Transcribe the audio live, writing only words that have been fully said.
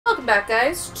back,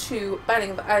 guys, to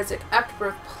Binding of Isaac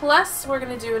Afterbirth Plus. We're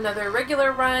gonna do another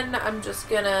regular run. I'm just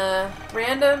gonna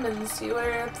random and see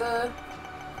where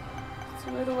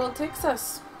the world takes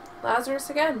us. Lazarus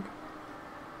again.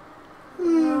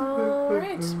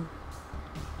 Alright.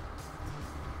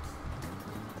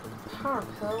 Power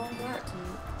pill, what?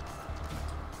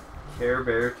 Care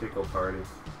Bear Tickle Party.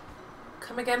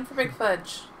 Come again for Big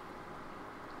Fudge.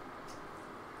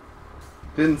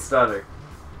 Didn't stutter.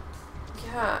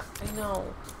 Yeah, I know.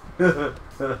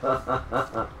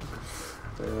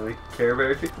 Care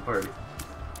Bear Tickle Party.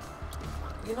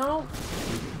 You know,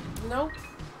 nope.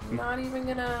 Not even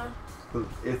gonna...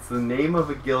 It's the name of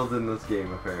a guild in this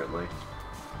game, apparently.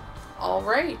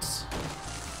 Alright.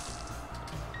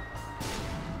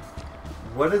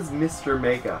 What is Mr.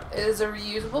 Mega? It is a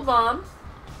reusable bomb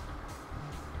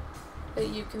that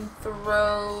you can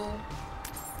throw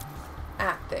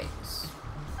at things.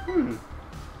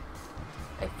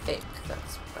 I think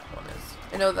that's what that one is.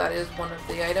 I know that is one of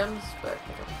the items, but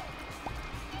I don't...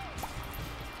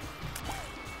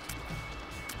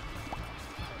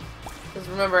 Because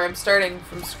remember, I'm starting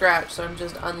from scratch, so I'm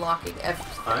just unlocking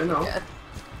everything. I know. Again.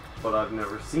 But I've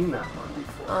never seen that one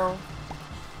before. Oh.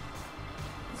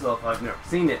 So if I've never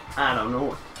seen it, I don't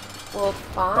know it. Well,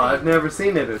 fine. If I've never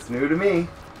seen it, it's new to me.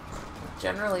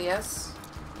 Generally, yes.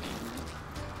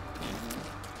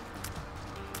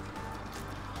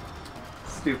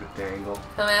 Stupid dangle.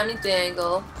 Come at me,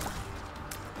 dangle.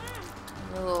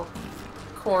 Little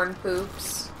corn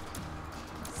poops.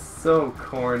 So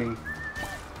corny.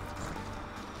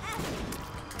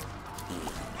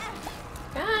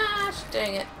 Gosh,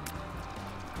 dang it.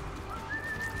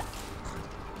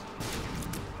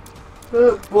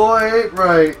 That boy ain't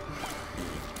right.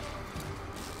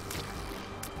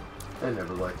 I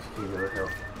never liked King of the Hill.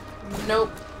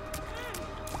 Nope.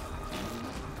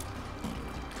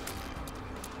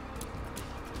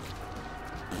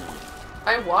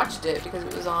 I watched it because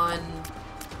it was on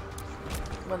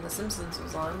when The Simpsons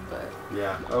was on, but...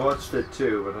 Yeah, I watched it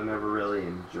too, but I never really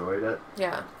enjoyed it.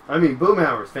 Yeah. I mean,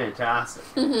 Boomhauer's fantastic.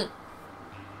 Do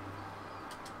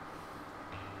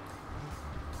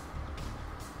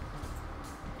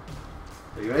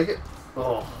you make it?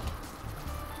 Oh.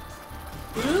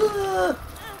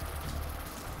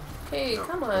 Okay, No,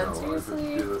 come I on, don't want to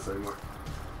seriously. do this anymore.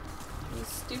 These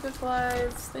stupid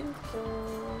flies, thank you.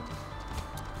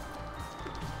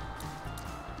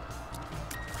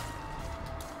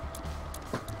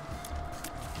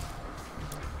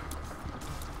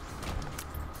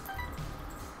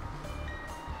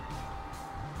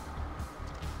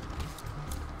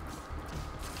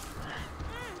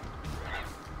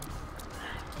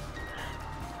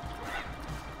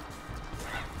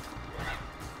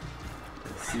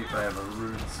 Let's see if I have a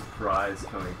rude surprise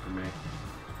coming for me.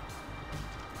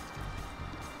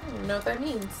 I don't even know what that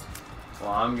means.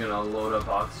 Well, I'm gonna load up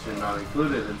Oxygen Not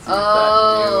Included and see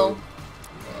Oh,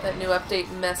 if that new update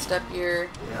messed up your...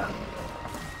 Yeah.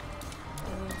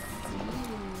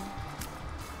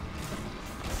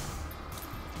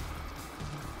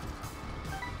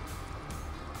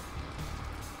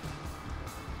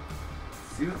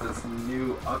 See what this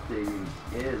new updating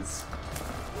is.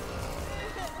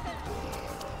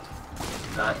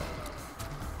 That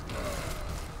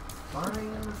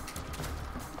fine.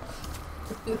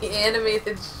 The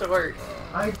animated short.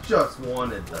 I just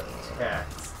wanted the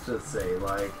text to say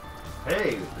like,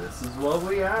 hey, this is what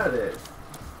we added.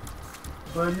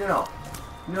 But no.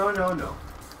 No, no, no.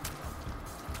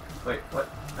 Wait, what?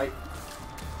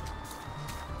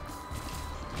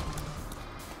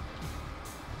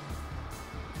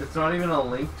 It's not even a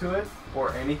link to it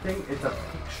or anything, it's a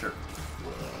picture.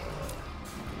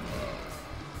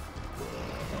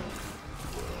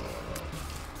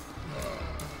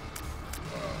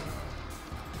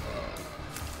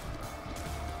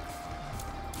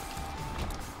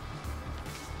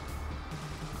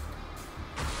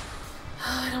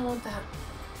 I don't want that.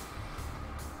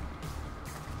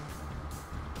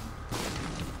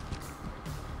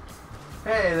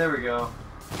 Hey, there we go.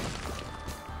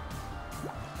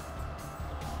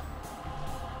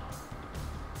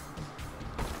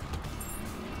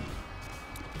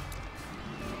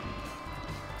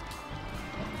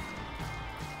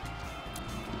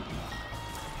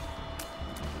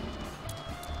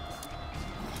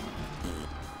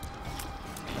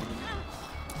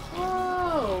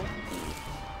 Whoa!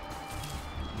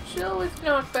 Chill with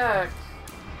knockback.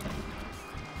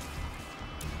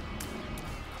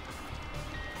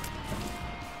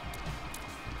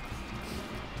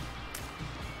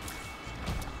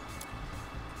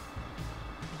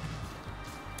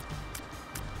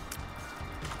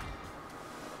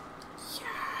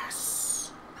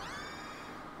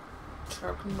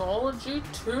 Technology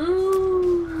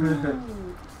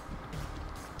 2!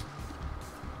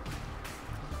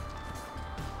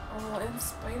 Oh, and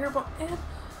spider bomb. And.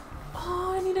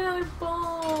 Oh, I need another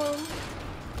bomb!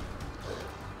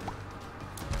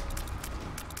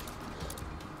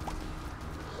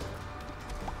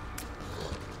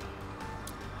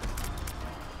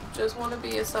 Just want to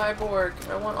be a cyborg.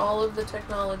 I want all of the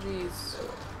technologies.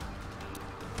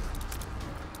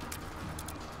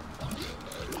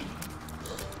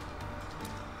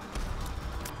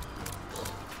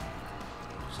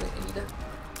 Actually, I need a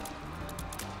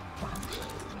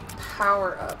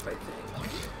power up, I think.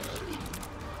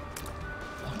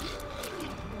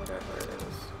 Whatever it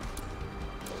is.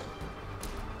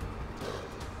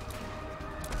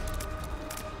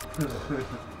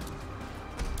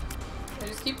 I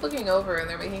just keep looking over and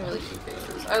they're making really cute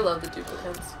faces. I love the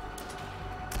duplicates.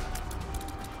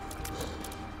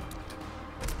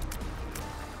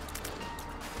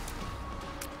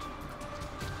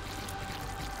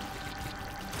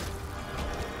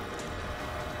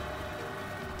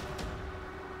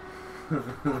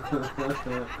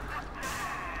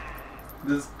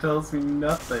 This tells me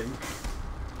nothing.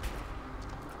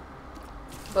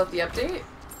 About the update?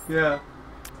 Yeah.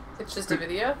 It's just a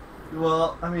video?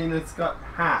 Well, I mean, it's got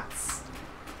hats.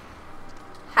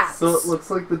 Hats. So it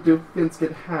looks like the duplicates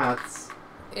get hats.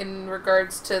 In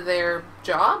regards to their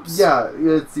jobs? Yeah,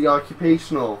 it's the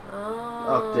occupational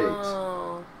update.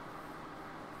 Oh.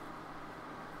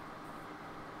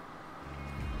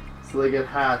 So they get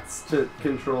hats to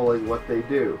controlling what they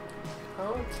do.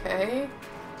 Okay.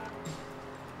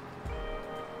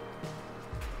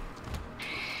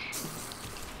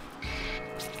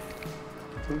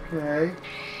 Okay.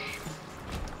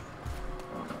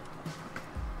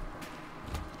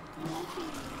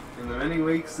 In the many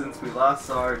weeks since we last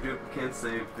saw our duplicates,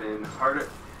 they've been hard at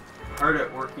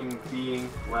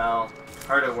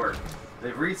work.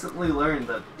 They've recently learned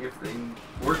that if they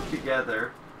work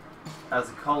together as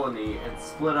a colony and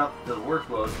split up the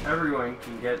workload, everyone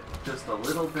can get just a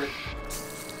little bit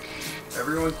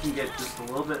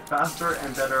faster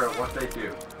and better at what they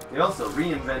do. They also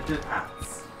reinvented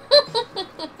hats.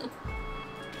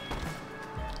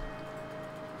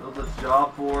 Build a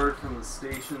job board from the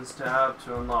Stations tab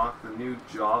to unlock the new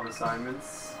job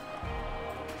assignments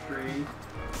tree.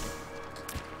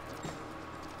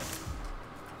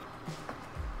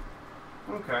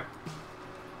 Okay.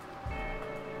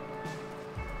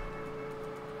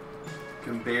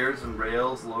 Conveyors and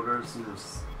rails, loaders and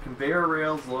conveyor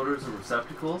rails, loaders and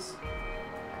receptacles.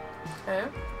 Okay.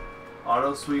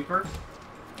 Auto sweeper.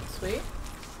 Sweet.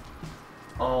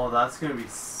 Oh, that's gonna be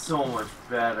so much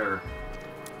better.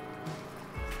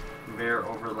 Conveyor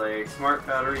overlay, smart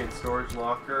battery and storage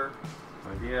locker.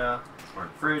 Idea. Smart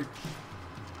fridge.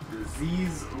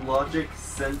 Disease logic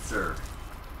sensor.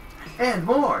 And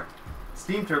more!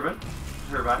 Steam turbine.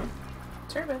 Turbine.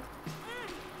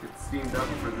 It's steamed up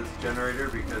for this generator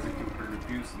because it can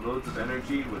produce loads of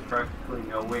energy with practically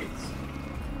no waste.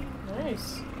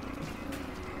 Nice.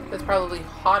 It's probably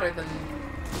hotter than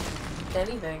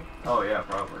anything. Oh yeah,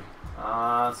 probably.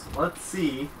 So let's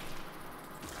see.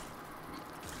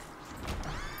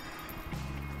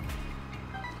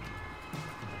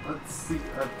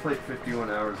 I've played 51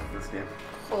 hours of this game.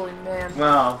 Holy man.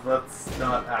 Well, that's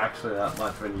not actually that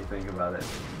much when you think about it.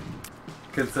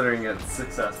 Considering a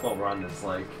successful run, it's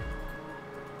like...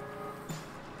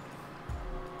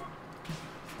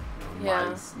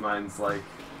 Yeah. Mine's like...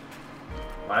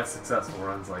 My successful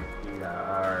run's like,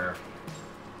 are...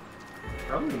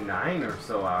 probably 9 or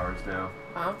so hours now.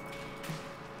 Huh?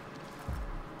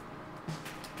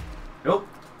 Nope.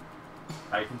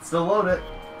 I can still load it.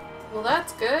 Well,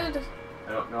 that's good.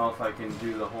 I don't know if I can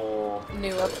do the whole...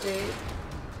 New update.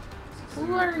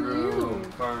 Who are you?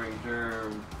 Farming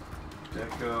germ,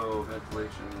 deco,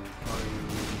 ventilation, plumbing,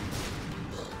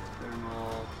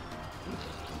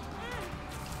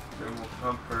 thermal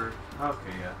comfort.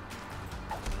 Okay, yeah.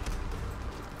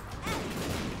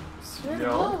 Swear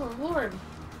No. to Lord.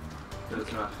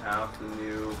 Does not have the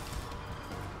new...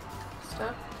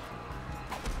 Stuff.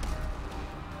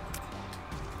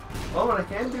 Oh, but I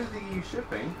can do the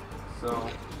shipping, so...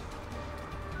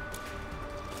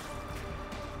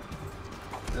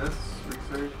 This,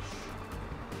 research...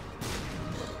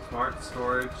 Smart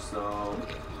storage, so...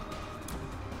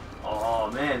 Oh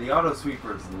man, the auto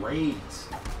sweeper is late!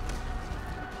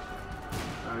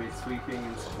 I'll be sweeping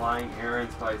and supplying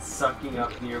errands by sucking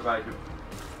up nearby...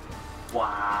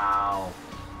 Wow!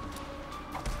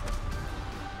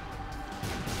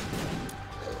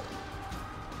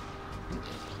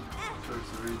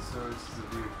 Source of resources of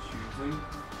your choosing.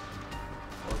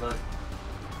 Well, that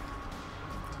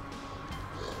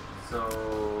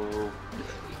So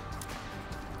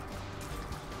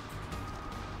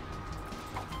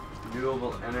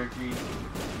renewable energy,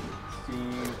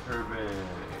 steam turbine.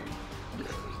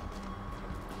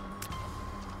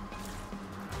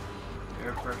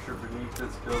 Air pressure beneath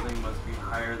this building must be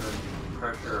higher than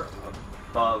pressure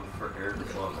above for air to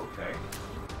flow. Okay.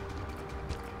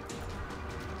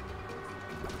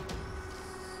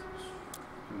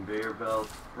 Conveyor belt,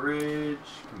 bridge,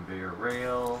 conveyor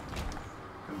rail,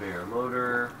 conveyor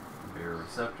loader, conveyor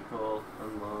receptacle,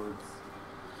 unloads.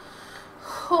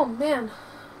 Oh man,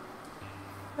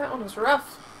 that one was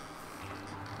rough.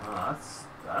 Oh,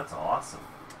 that's awesome.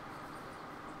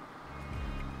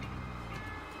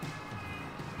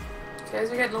 You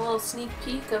guys are getting a little sneak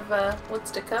peek of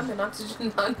what's to come and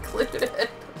oxygen not included.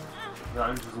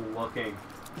 I'm just looking.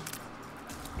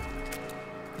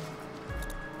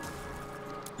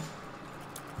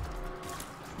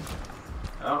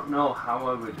 I don't know how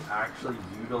I would actually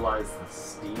utilize the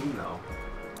steam though.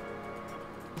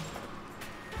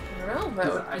 I don't know,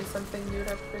 that would be something you'd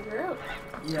have to figure out.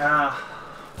 Yeah.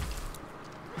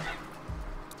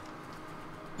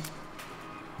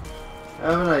 I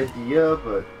have an idea,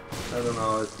 but I don't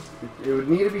know. It would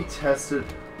need to be tested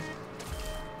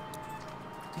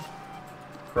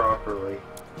properly.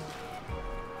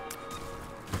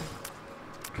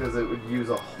 Because it would use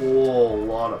a whole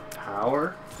lot of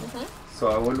power. So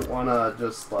I wouldn't want to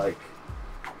just like...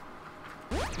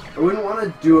 I wouldn't want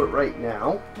to do it right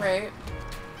now. Right.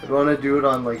 I'd want to do it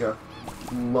on like a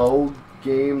low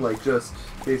game, like just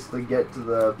basically get to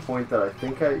the point that I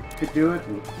think I could do it.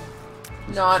 And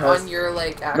not test. On your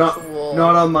like actual...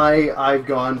 Not on my I've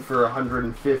gone for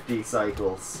 150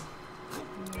 cycles.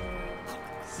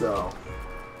 So...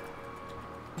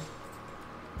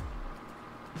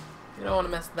 You don't want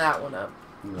to mess that one up.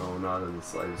 No, not in the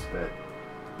slightest bit.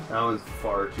 That one's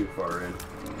far too far in.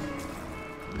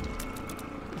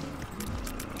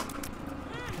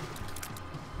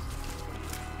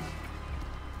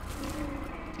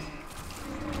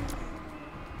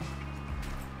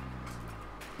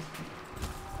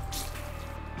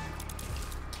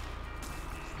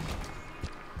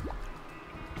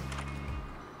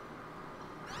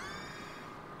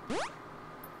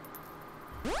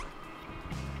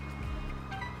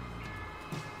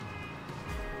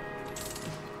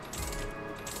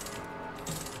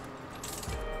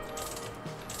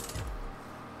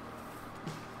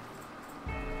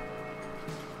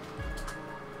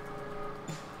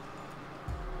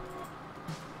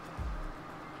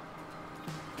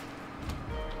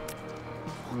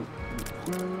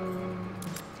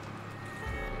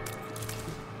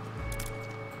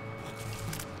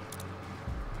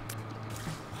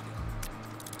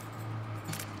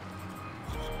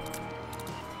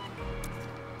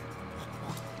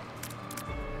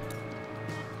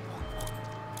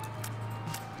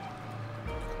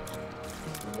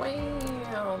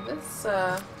 Wow, this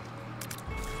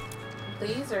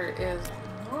laser is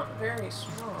not very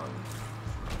strong.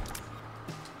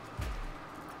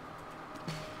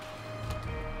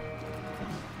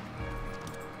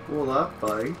 Well, that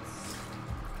bites.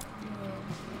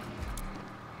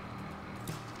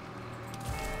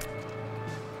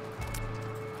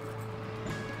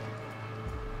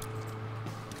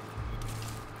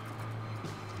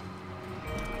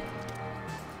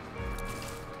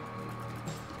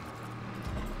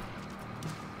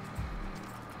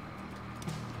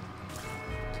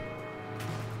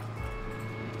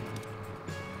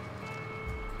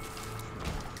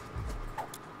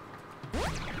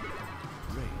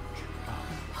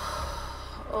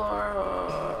 Or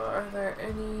are there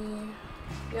any...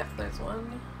 Yep, there's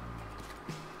one.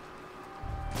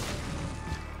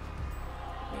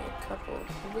 A couple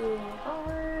blue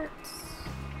hearts.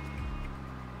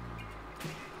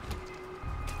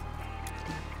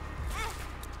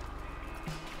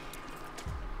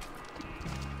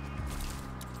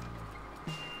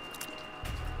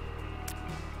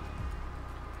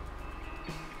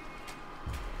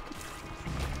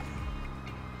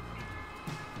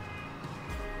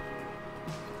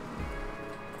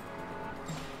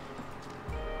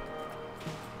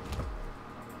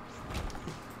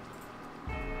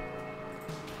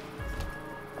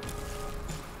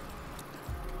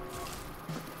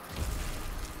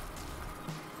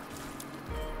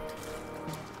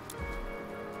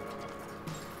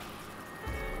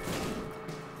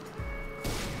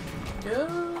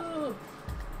 No!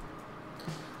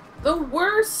 The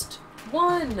worst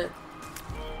one!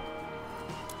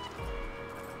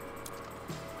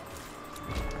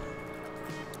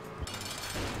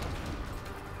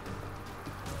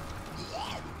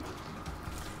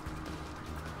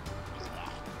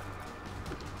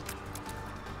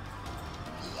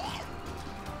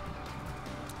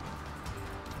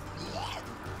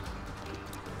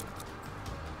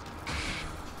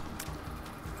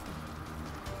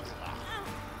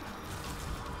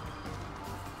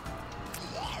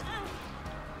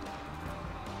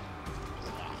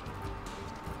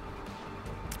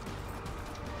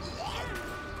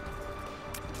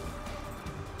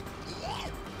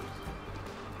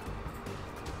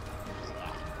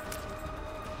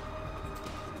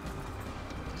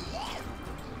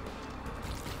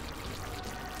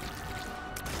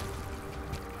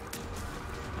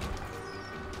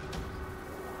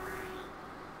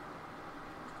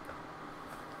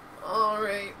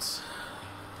 Alright.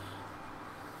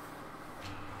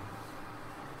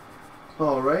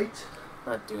 Alright.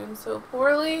 Not doing so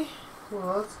poorly.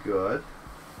 Well, that's good.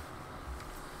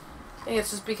 I think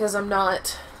it's just because I'm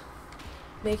not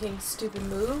making stupid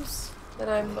moves that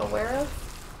I'm aware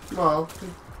of. Well,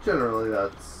 generally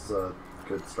that's a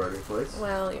good starting place.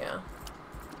 Well, yeah.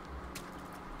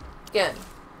 Again,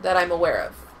 that I'm aware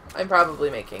of. I'm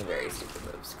probably making very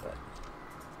stupid moves, but...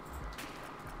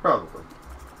 Probably.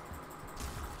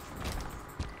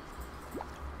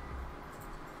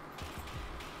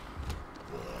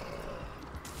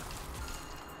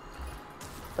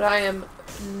 But I am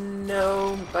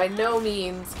by no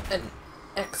means an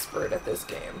expert at this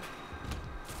game.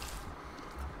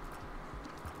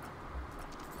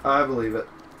 I believe it.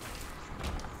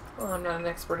 Well, I'm not an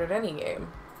expert at any game.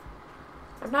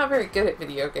 I'm not very good at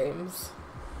video games.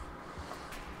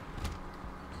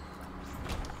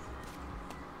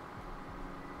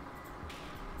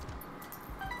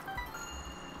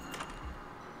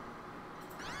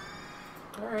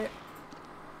 Alright.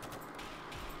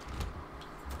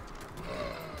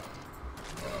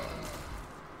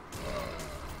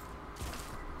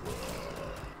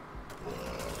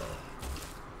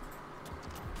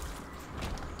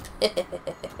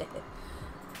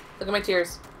 Look at my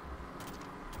tears.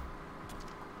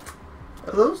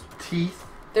 Are those teeth?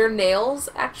 They're nails,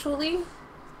 actually.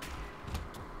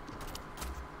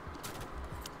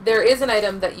 There is an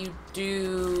item that you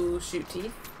do shoot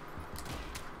teeth.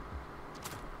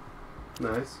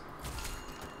 Nice.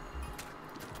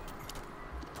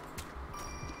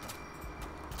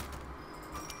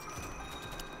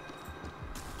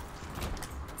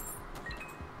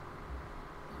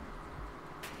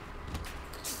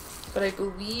 But I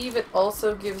believe it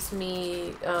also gives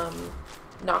me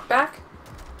knockback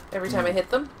every time I hit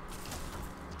them.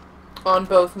 On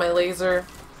both my laser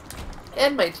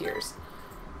and my tears.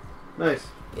 Nice.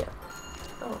 Yeah.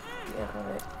 Oh, yeah,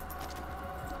 alright.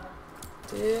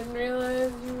 Didn't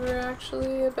realize you were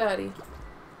actually a baddie.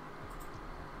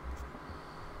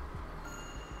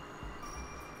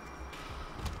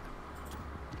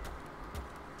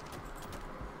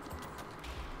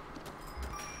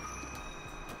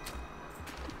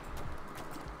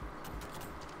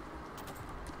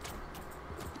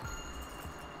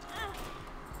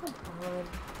 Come on.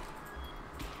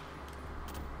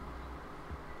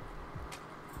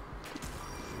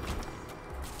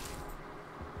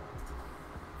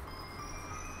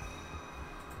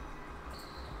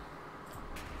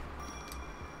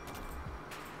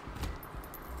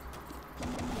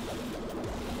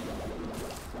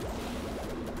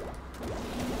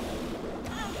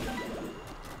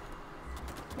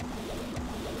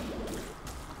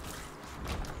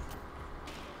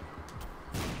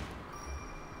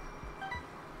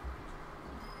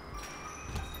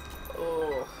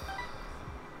 Oh.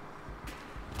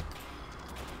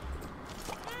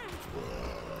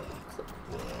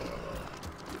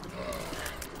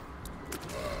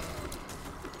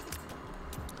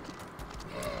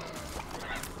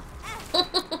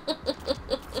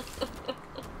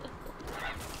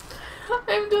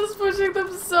 I'm just pushing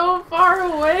them so far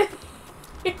away.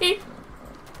 Good.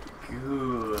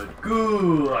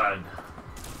 Good.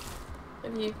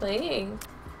 What are you playing?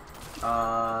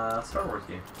 Star Wars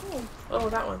game. Oh,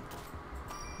 that one.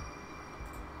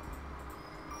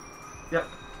 Yep.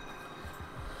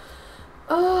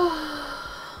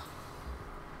 Oh.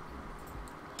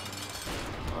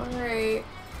 Alright.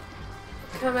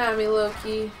 Come at me,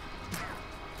 Loki.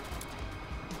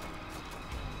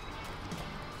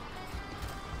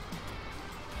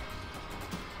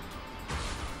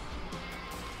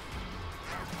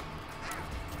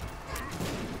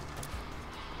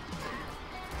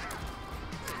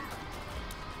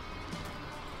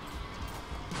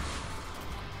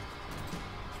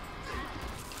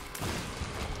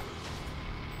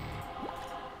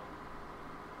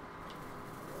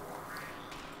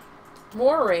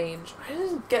 More range. I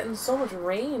didn't get in so much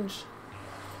range.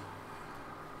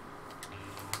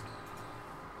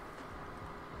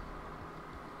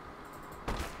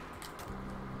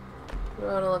 What do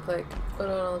I want to look like? What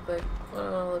do I want to look like? What do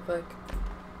I want to look like?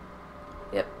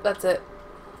 Yep, that's it.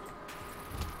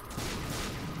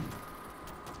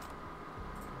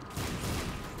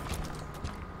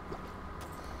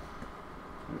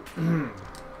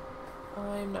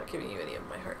 I'm not giving you any of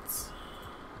my hearts.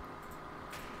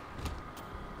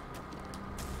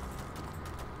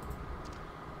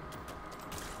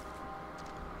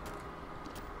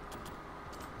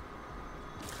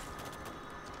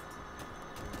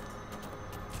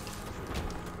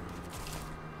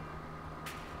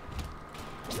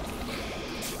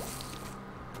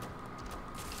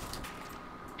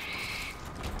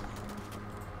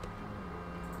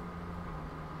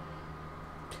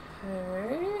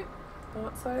 Okay.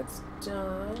 That side's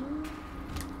done.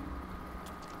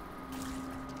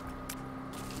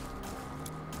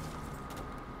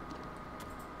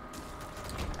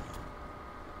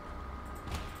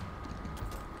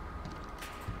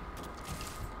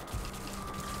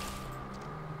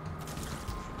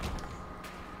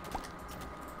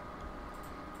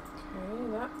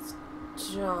 Okay, that's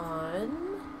done.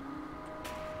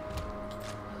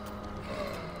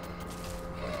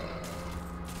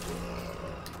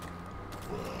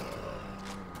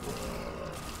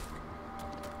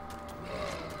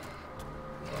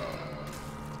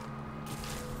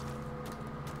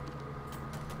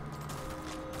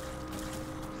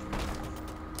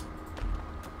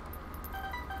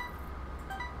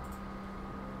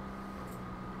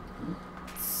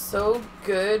 So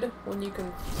good when you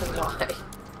can fly.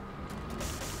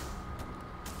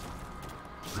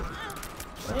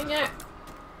 Dang it.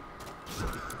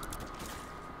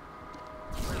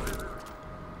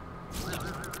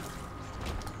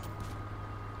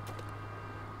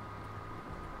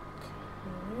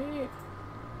 Okay.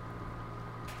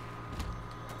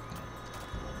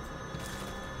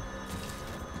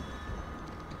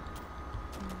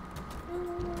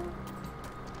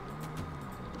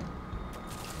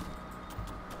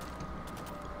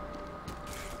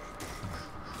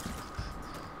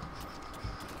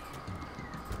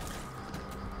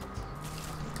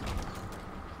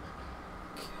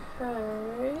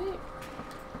 Okay.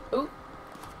 Oh,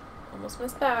 almost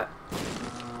missed that.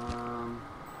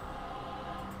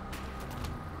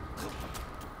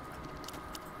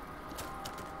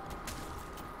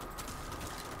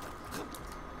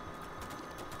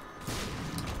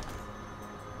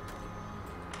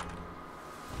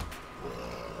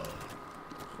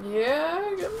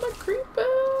 Yeah, get my creep back.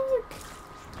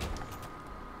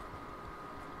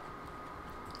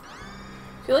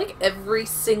 I feel like every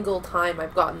single time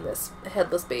I've gotten this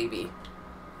headless baby,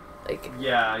 like,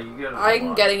 yeah, you get it.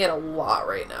 I'm getting it a lot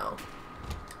right now.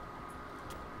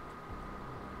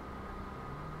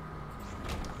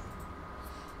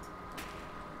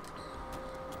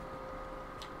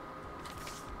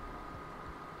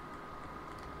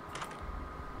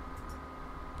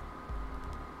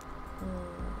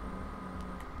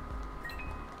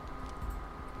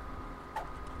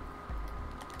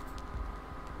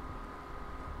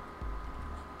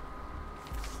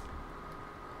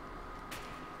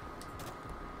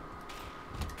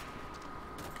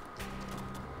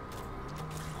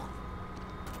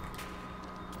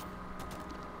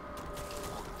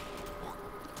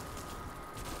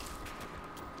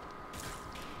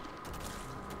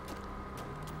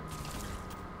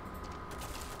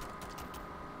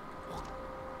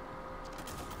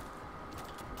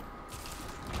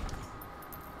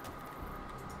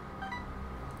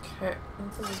 Okay,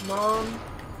 this is mom.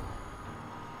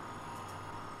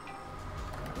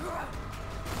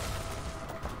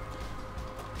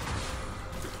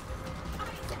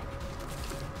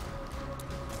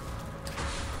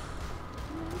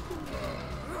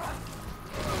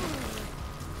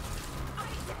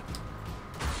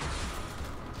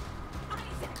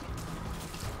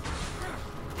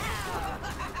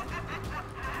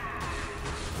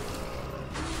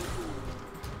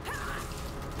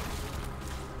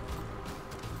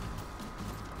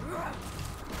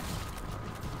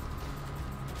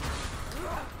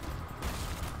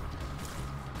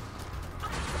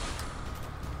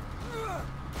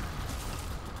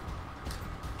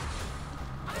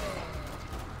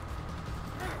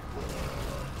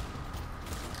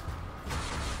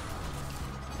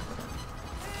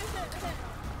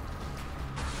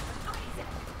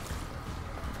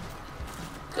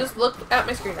 Just look at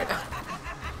my screen right now.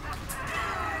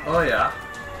 Oh, yeah.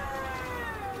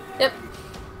 Yep.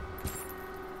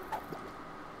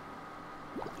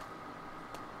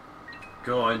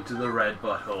 Go into the red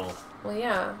butthole. Well,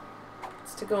 yeah.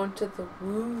 It's to go into the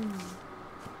womb.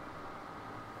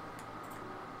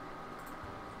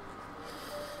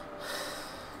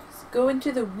 Let's go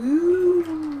into the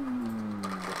womb.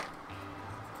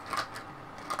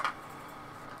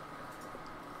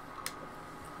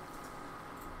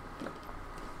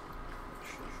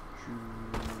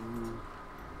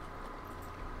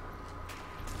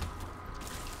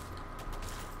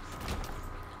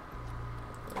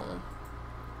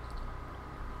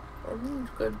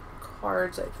 Good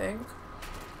cards, I think.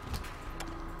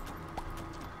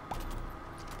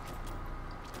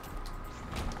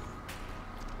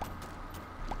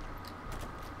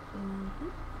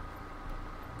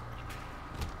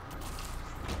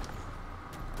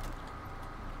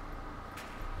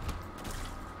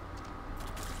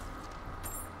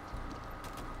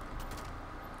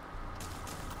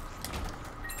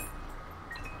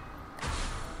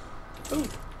 Ooh.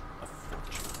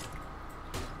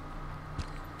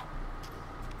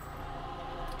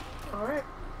 Alright.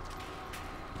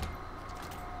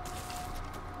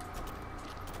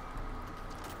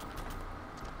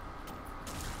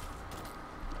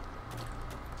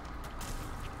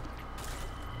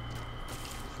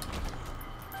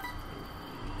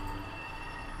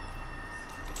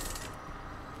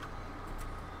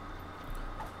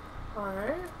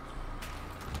 Alright.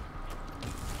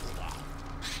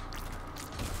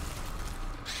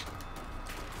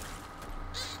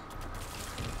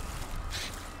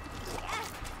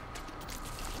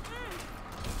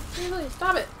 Really,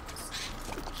 stop it.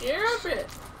 Stop it.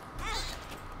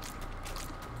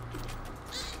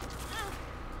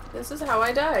 This is how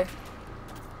I die.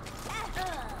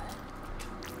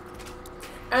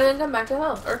 And then come back to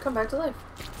hell. Or come back to life.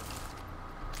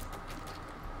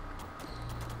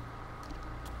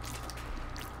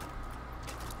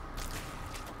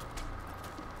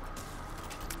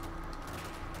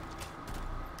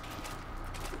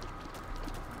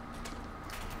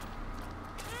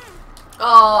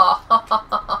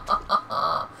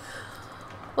 Oh.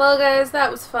 Well, guys,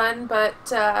 that was fun,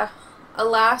 but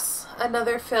alas,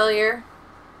 another failure.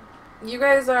 You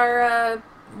guys are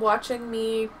watching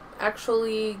me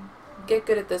actually get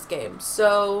good at this game,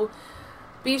 so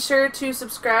be sure to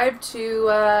subscribe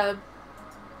to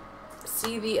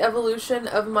see the evolution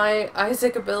of my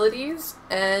Isaac abilities,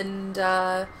 and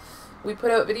we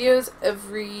put out videos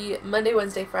every Monday,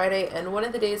 Wednesday, Friday, and one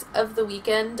of the days of the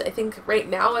weekend. I think right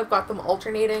now I've got them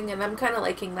alternating, and I'm kind of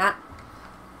liking that.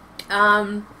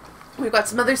 We've got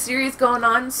some other series going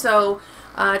on, so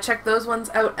check those ones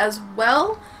out as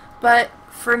well. But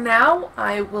for now,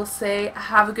 I will say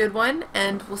have a good one,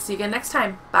 and we'll see you again next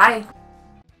time. Bye!